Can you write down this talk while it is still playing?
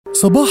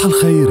صباح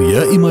الخير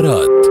يا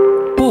إمارات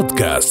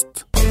بودكاست.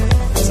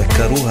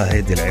 ذكروها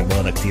هيدي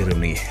العبارة كتير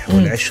منيح،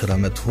 والعشرة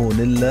ما تهون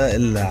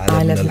إلا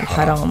على ابن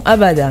الحرام.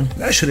 أبدا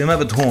العشرة ما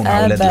بتهون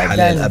على أولاد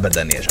الحلال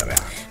أبدا يا جماعة.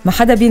 ما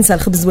حدا بينسى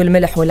الخبز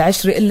والملح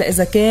والعشرة إلا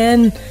إذا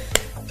كان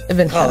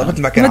ابن حرام،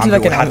 مثل ما كان عم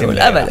بيقول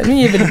أبدا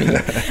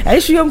 100%.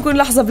 عيشوا يومكم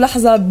لحظة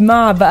بلحظة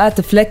مع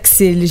بقات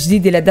فلكسي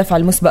الجديدة للدفع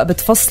المسبق.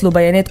 بتفصلوا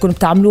بياناتكم،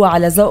 بتعملوها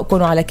على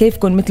ذوقكم وعلى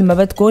كيفكم مثل ما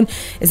بدكم.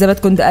 إذا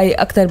بدكم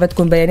دقايق أكتر،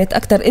 بدكم بيانات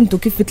أكتر، أنتوا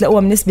كيف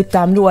بتلاقوها مناسبة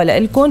بتعملوها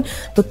لإلكم.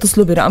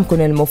 بتتصلوا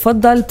برقمكم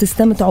المفضل،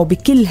 بتستمتعوا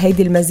بكل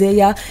هيدي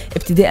المزايا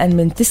ابتداء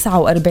من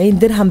 49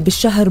 درهم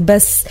بالشهر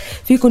بس.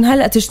 فيكم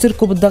هلأ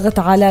تشتركوا بالضغط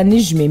على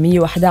نجمة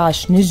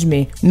 111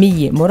 نجمة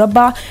 100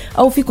 مربع،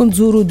 أو فيكم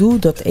تزوروا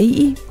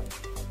do.ae.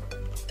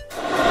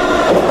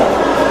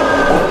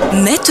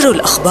 مترو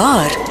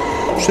الأخبار.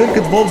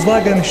 شركة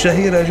فولكسفاجن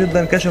الشهيرة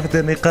جدا كشفت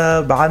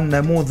النقاب عن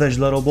نموذج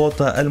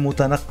لروبوتها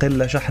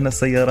المتنقل لشحن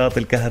السيارات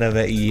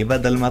الكهربائية.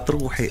 بدل ما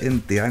تروحي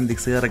انت عندك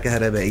سيارة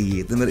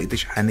كهربائية تمرقي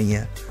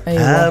تشحنيها،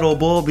 أيوة. ها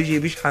روبو بيجي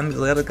بيشحن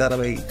سيارة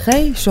كهربائية.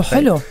 خي شو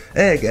حلو.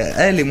 ايه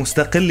آلة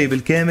مستقلة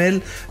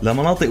بالكامل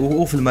لمناطق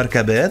وقوف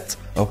المركبات.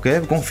 اوكي،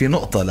 بيكون في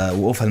نقطة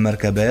لوقوف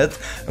المركبات،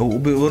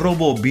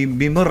 والروبو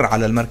بيمر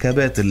على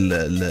المركبات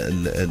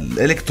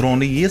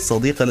الإلكترونية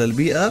الصديقة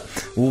للبيئة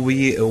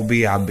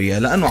وبيعبيها،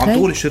 لأنه عم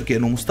تقول الشركة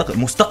إنه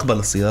مستقبل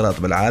السيارات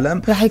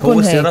بالعالم هو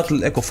السيارات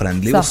الإيكو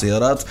فريندلي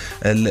والسيارات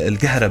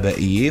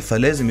الكهربائية،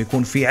 فلازم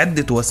يكون في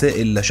عدة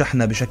وسائل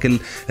لشحنها بشكل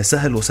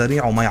سهل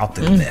وسريع وما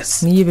يعطل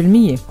الناس.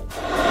 100%.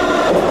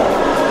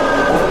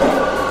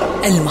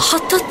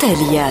 المحطة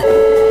التالية.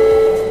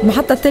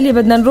 المحطة التالية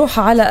بدنا نروح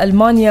على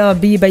ألمانيا.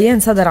 ببيان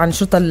صدر عن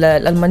الشرطة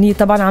الألمانية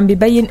طبعا عم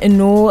بيبين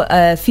إنه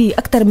في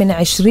أكثر من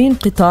 20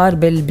 قطار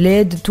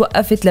بالبلاد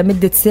توقفت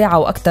لمدة ساعة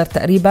وأكثر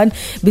تقريبا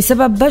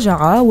بسبب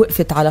بجعة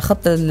وقفت على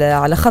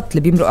خط اللي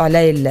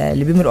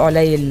بيمرقوا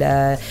عليه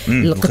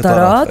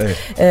القطارات،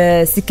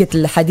 سكة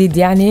الحديد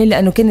يعني،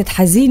 لأنه كانت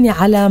حزينة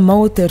على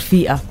موت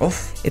رفيقة.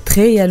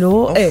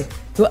 تخيلوا ايه،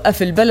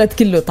 توقف البلد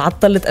كله،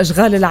 تعطلت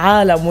أشغال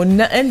العالم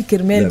والنقل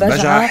كرمال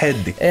بجعة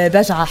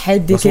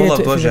حادة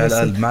كانت توجع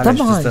القلب.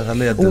 طبعا،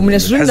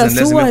 ومنشرين لها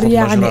صور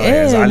يعني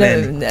ايه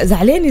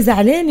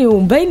زعلانة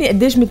ومبينة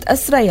قديش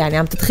متأثرة. يعني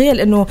عم تتخيل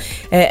انه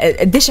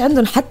قديش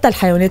عندهم حتى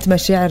الحيوانات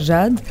مشاعر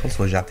جاد.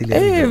 خلص وجعتي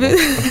لي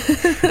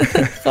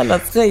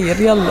خلص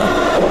خير يلا.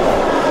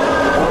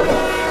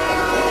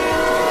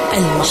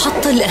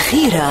 المحطة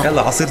الأخيرة.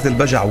 يلا، عصيرة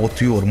البجع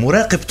والطيور.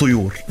 مراقب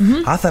طيور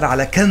عثر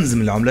على كنز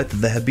من العملات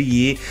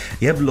الذهبية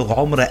يبلغ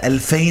عمره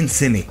 2000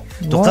 سنة.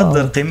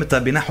 تقدر قيمتها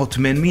بنحو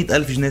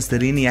 800,000 جنيه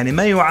استرليني، يعني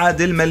ما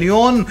يعادل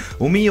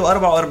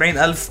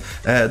 1,144,000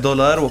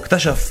 دولار.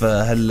 واكتشف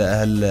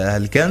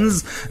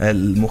هالكنز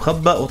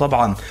المخبأ،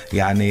 وطبعا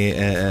يعني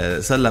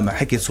سلم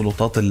حكي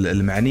السلطات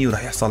المعنية،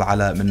 ورح يحصل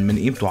على من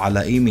قيمته على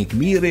قيمة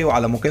كبيرة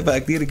وعلى مكافأة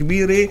كتير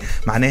كبيرة.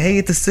 مع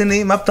نهاية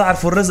السنة ما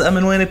بتعرفوا الرزقة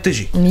من وين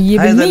بتجي.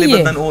 هذا اللي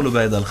بدنا نقوله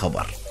بهذا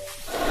الخبر.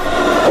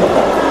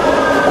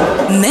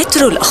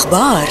 مترو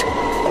الأخبار.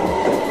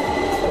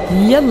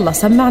 يلا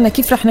سمعنا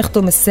كيف رح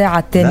نختم الساعة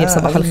الثانية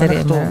بصباح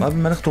الخير. قبل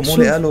ما نختم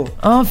قولي ألو.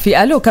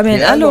 في ألو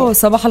كمان. ألو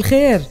صباح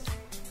الخير.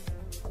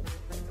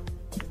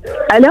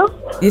 ألو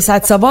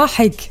يسعد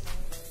صباحك.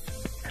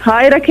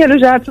 هاي ركيل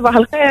وجاد، صباح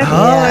الخير.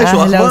 هاي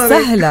شو أهلا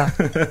وسهلا.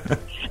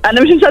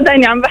 أنا مش مصدقة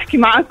إني عم بحكي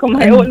معاكم،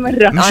 هاي أول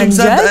مرة. مش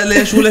مصدقة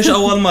ليش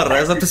أول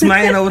مرة؟ إذا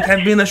بتسمعينا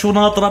وتحبينا شو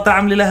ناطرة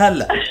تعملي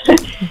لهلا؟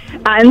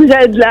 عن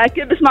جد،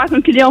 لكن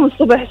بسمعكم كل يوم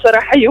الصبح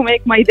صراحة. you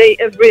make my day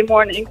every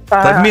morning.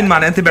 طيب مين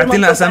معنا؟ أنت بعتي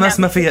لنا SMS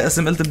ما فيها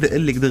اسم، قلت بدي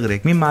أقول لك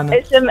دغري مين معنا؟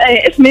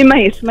 اسمي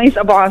ميس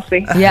أبو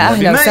عاصي. يا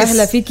أهلا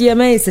وسهلا فيك يا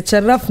ميس،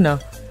 تشرفنا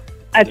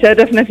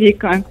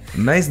فيكم.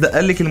 ميس،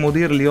 دقلك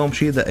المدير اليوم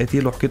شي دقيتي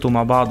له حكيتوا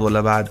مع بعض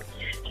ولا بعد؟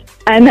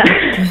 أنا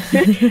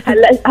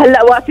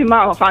هلا واقفة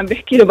معه، فعم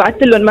بحكي له،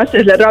 بعثت له المسج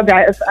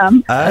للرابعة FM.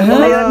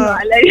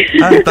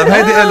 طب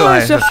هيدي ألو.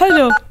 هاي شو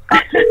حلو.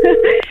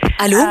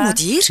 ألو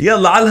مدير.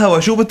 يلا عالهوا،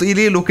 شو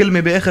بتقولي له كلمة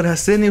بآخر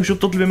هالسنة وشو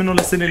بتطلبي منه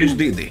للسنة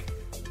الجديدة؟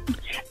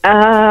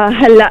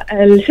 هلا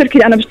الشركة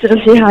اللي أنا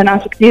بشتغل فيها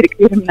ناس كتير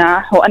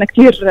مناح، وأنا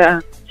كتير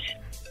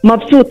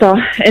مبسوطة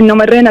إنه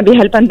مرينا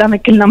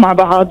بهالبانديميك كلنا مع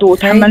بعض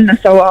وتحملنا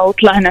سوا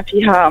وطلعنا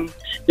فيها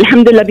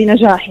الحمد لله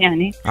بنجاح.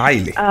 يعني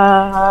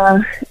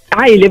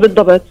عائلة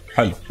بالضبط.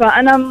 حلو.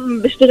 فأنا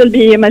بشتغل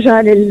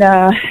بمجال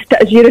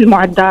تأجير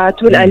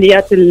المعدات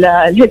والآليات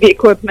الهيفي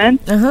إيكويبمنت،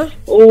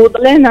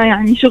 وضلينا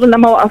يعني شغلنا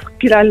موقف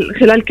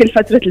خلال كل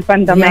فترة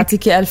البانديميك.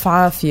 يعطيكي ألف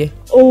عافية.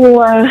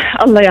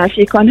 والله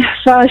يعافيكم.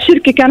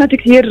 فالشركة كانت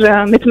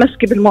كثير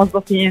متمسكة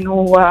بالموظفين،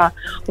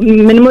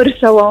 ومنمر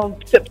سوا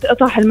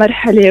بتقطع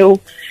المرحلة،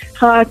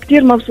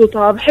 كتير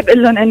مبسوطة. بحب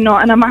أقول لهم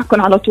إنه أنا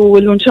معكم على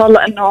طول، وإن شاء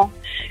الله إنه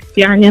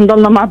يعني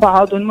نضلنا مع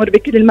بعض ونمر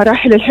بكل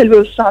المراحل الحلوة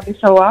والصعبة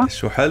سوا.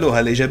 شو حلو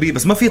هالإيجابية.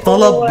 بس ما في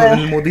طلب من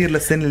المدير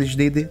للسنة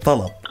الجديدة؟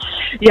 طلب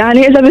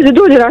يعني إذا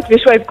بيزيدوا لي راتبي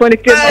شوي بكون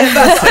كتير.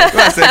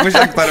 بس مش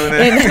أكتر من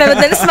هيك. نحن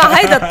بدنا نسمع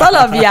هيدا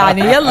الطلب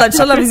يعني. يلا إن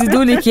شاء الله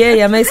بيزيدوا لك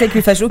يا ميس، هيك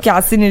بيفاجئوكي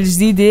على السنة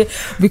الجديدة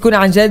وبيكون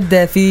عن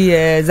جد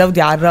في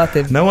زودة على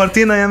الراتب.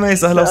 نورتينا يا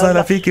ميس، أهلا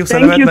وسهلا فيكي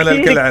وسلامتنا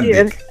للكل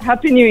عندك.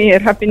 هابي نيو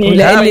يير. هابي نيو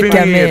يير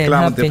كمان. كل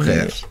عام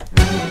بخير.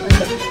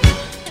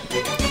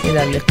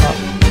 إلى اللقاء.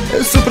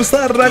 السوبر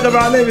ستار راغب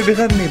علامي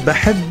بيغني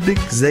بحبك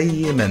زي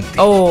ما انت.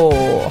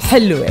 اوه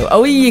حلوة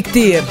وقوية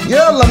كتير.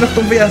 يلا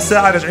بنختم فيها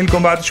الساعة، راجعين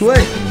لكم بعد شوي.